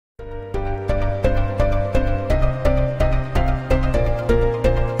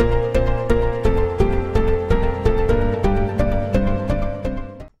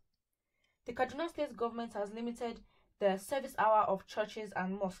State government has limited the service hour of churches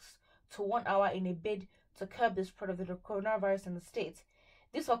and mosques to 1 hour in a bid to curb the spread of the coronavirus in the state.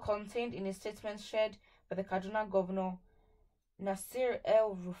 This was contained in a statement shared by the Kaduna governor Nasir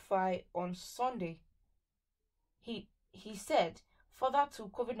El-Rufai on Sunday. He said, further to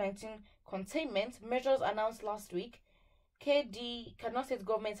COVID-19 containment measures announced last week, Kaduna State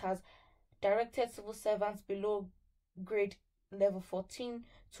government has directed civil servants below grade level 14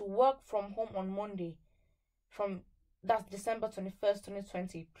 to work from home on Monday, that's December 21st,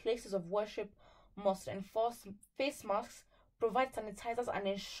 2020. Places of worship must enforce face masks, provide sanitizers, and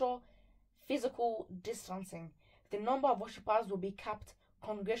ensure physical distancing. The number of worshippers will be capped.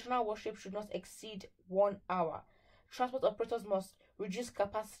 Congregational worship should not exceed 1 hour. Transport operators must reduce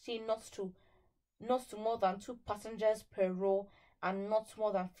capacity not to more than 2 passengers per row and not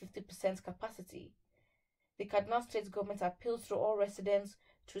more than 50% capacity. The Kaduna State government appeals to all residents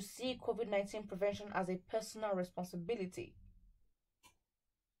to see COVID-19 prevention as a personal responsibility.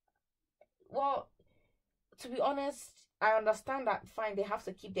 Well, to be honest, I understand that fine, they have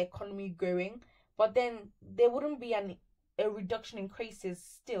to keep the economy going, but then there wouldn't be a reduction in cases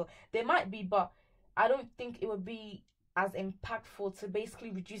still. There might be, but I don't think it would be as impactful to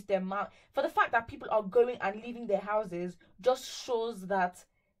basically reduce the amount. For the fact that people are going and leaving their houses just shows that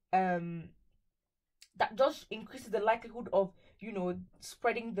that just increases the likelihood of,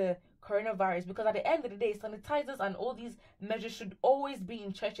 spreading the coronavirus, because at the end of the day, sanitizers and all these measures should always be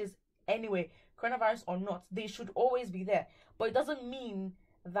in churches anyway, coronavirus or not. They should always be there, but it doesn't mean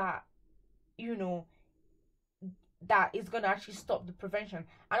that that is going to actually stop the prevention.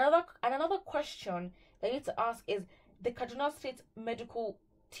 Another question that you need to ask is, the Kaduna State medical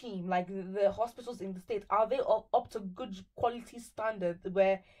team, like the hospitals in the state, are they up to good quality standards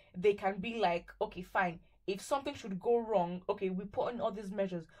where they can be like, okay, fine, if something should go wrong, okay, we put in all these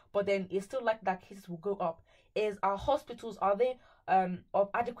measures, but then it's still like that cases will go up? Is our hospitals, are they of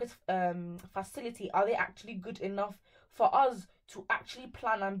adequate facility? Are they actually good enough for us to actually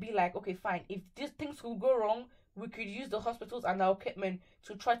plan and be like, okay, fine, if these things will go wrong, we could use the hospitals and our equipment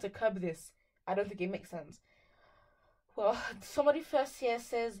to try to curb this? I don't think it makes sense. Well, somebody first here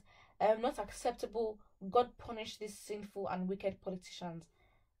says, not acceptable. God punish these sinful and wicked politicians.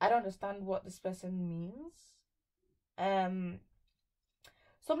 I don't understand what this person means.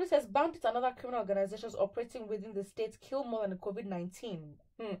 Somebody says, bandits and other criminal organizations operating within the state kill more than the COVID-19.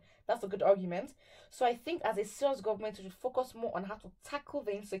 That's a good argument. So I think as a serious government, we should focus more on how to tackle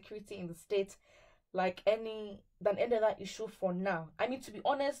the insecurity in the state than any other issue for now. I mean, to be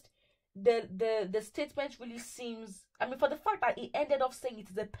honest, the statement really seems, for the fact that he ended off saying it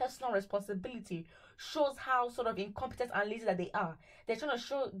is a personal responsibility, shows how sort of incompetent and lazy that they are. They're trying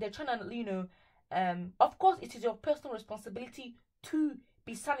to, of course it is your personal responsibility to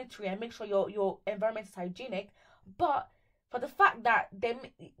be sanitary and make sure your environment is hygienic, but for the fact that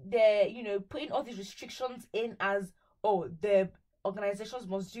they're putting all these restrictions in as, oh, the organizations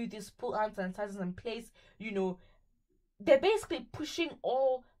must do this, put hand sanitizers in place, they're basically pushing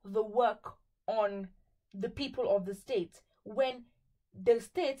all the work on the people of the state, when the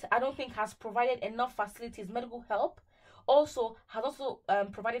state, I don't think, has provided enough facilities, medical help, has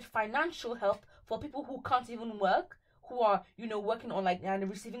provided financial help for people who can't even work, who are working on and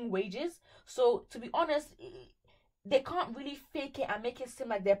receiving wages. So to be honest, they can't really fake it and make it seem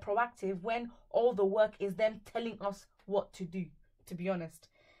like they're proactive when all the work is them telling us what to do, to be honest.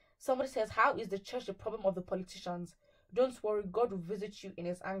 Somebody says, how is the church the problem of the politicians? Don't worry, God will visit you in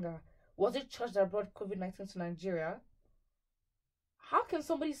his anger. Was it church that brought COVID-19 to Nigeria? How can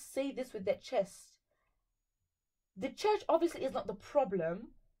somebody say this with their chest? The church obviously is not the problem.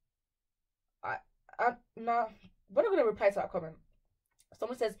 Now, we're not going to reply to that comment.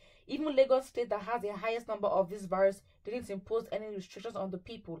 Someone says, even Lagos State, that has the highest number of this virus, didn't impose any restrictions on the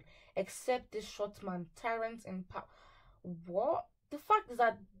people, except this short man, tyrants in power. What? The fact is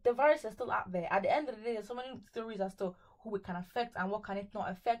that the virus is still out there. At the end of the day, there's so many theories as to who it can affect and what can it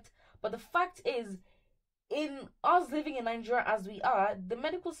not affect. But the fact is, in us living in Nigeria as we are, the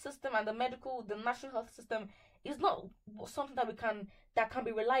medical system and the national health system is not something that can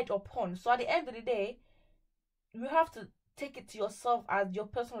be relied upon. So at the end of the day, you have to take it to yourself as your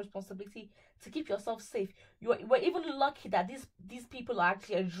personal responsibility to keep yourself safe. We're even lucky that these people are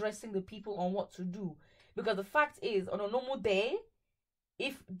actually addressing the people on what to do. Because the fact is, on a normal day,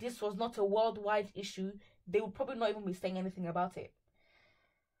 if this was not a worldwide issue, they would probably not even be saying anything about it.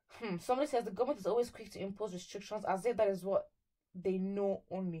 Somebody says the government is always quick to impose restrictions as if that is what they know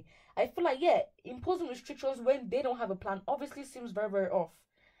only. I feel like, imposing restrictions when they don't have a plan obviously seems very, very off.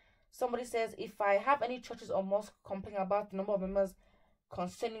 Somebody says, if I have any churches or mosques complaining about the number of members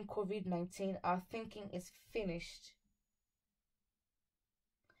concerning COVID-19. Our thinking is finished.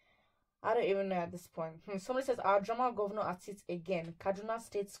 I don't even know at this point. Somebody says, our drama governor at it again. Kaduna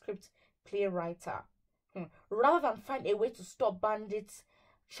State script playwriter. Rather than find a way to stop bandits,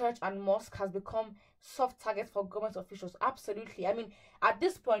 church and mosque has become soft targets for government officials. Absolutely. I mean, at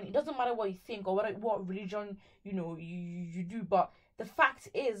this point, it doesn't matter what you think or what religion, you do. But the fact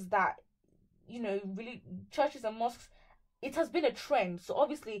is that, really, churches and mosques, it has been a trend. So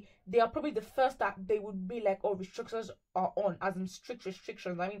obviously they are probably the first that they would be like, oh, restrictions are on, as in strict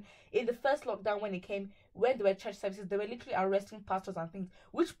restrictions. I mean, in the first lockdown when there were church services, they were literally arresting pastors and things,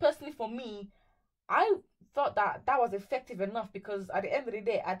 which personally for me, I thought that was effective enough, because at the end of the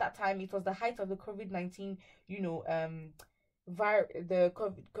day, at that time, it was the height of the COVID-19, the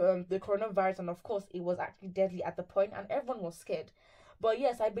coronavirus, and of course it was actually deadly at the point and everyone was scared. But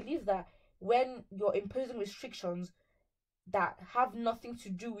yes, I believe that when you're imposing restrictions that have nothing to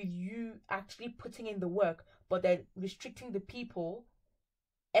do with you actually putting in the work, but then restricting the people,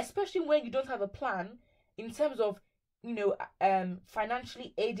 especially when you don't have a plan in terms of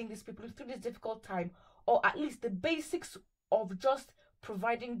financially aiding these people through this difficult time, or at least the basics of just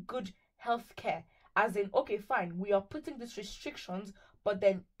providing good health care, as in, okay, fine, we are putting these restrictions, but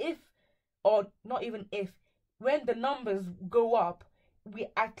then when the numbers go up, we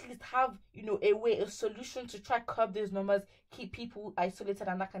at least have a solution to try curb those numbers, keep people isolated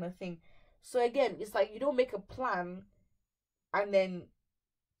and that kind of thing. So again, it's like you don't make a plan and then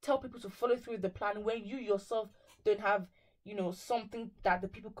tell people to follow through with the plan when you yourself don't have something that the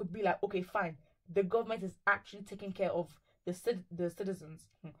people could be like, okay, fine, the government is actually taking care of the citizens.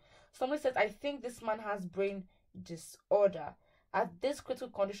 Somebody says, I think this man has brain disorder. At this critical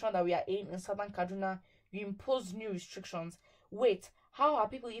condition that we are in southern Kaduna, you impose new restrictions. Wait, how are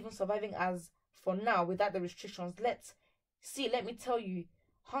people even surviving as for now without the restrictions? Let me tell you,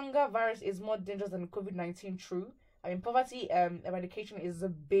 hunger virus is more dangerous than COVID-19. True. I mean, poverty eradication is a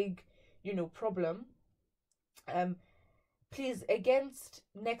big problem. Please, against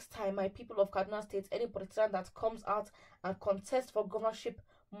next time, my people of Kaduna State, any politician that comes out and contests for governorship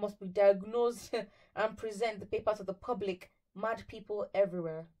must be diagnosed and present the paper to the public. Mad people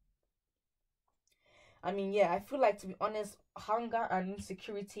everywhere. I mean, yeah, I feel like, to be honest, hunger and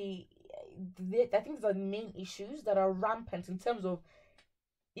insecurity, I think these are the main issues that are rampant in terms of,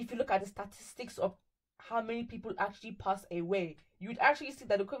 if you look at the statistics of how many people actually pass away, you'd actually see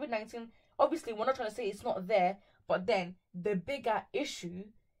that the COVID-19, obviously, we're not trying to say it's not there, but then the bigger issue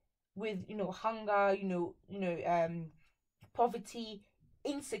with, hunger, poverty,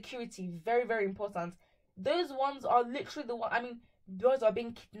 insecurity, very, very important. Those ones are literally the one. I mean, those are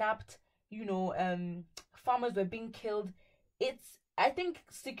being kidnapped, farmers were being killed. I think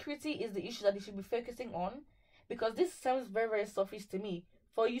security is the issue that they should be focusing on, because this sounds very, very selfish to me,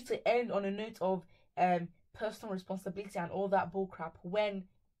 for you to end on a note of personal responsibility and all that bullcrap when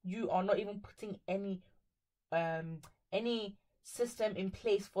you are not even putting any system in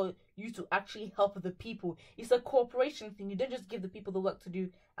place for you to actually help the people. It's a cooperation thing. You don't just give the people the work to do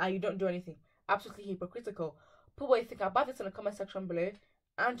and you don't do anything. Absolutely hypocritical. Put what you think about this in the comment section below,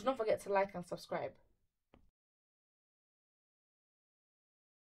 and do not forget to like and subscribe.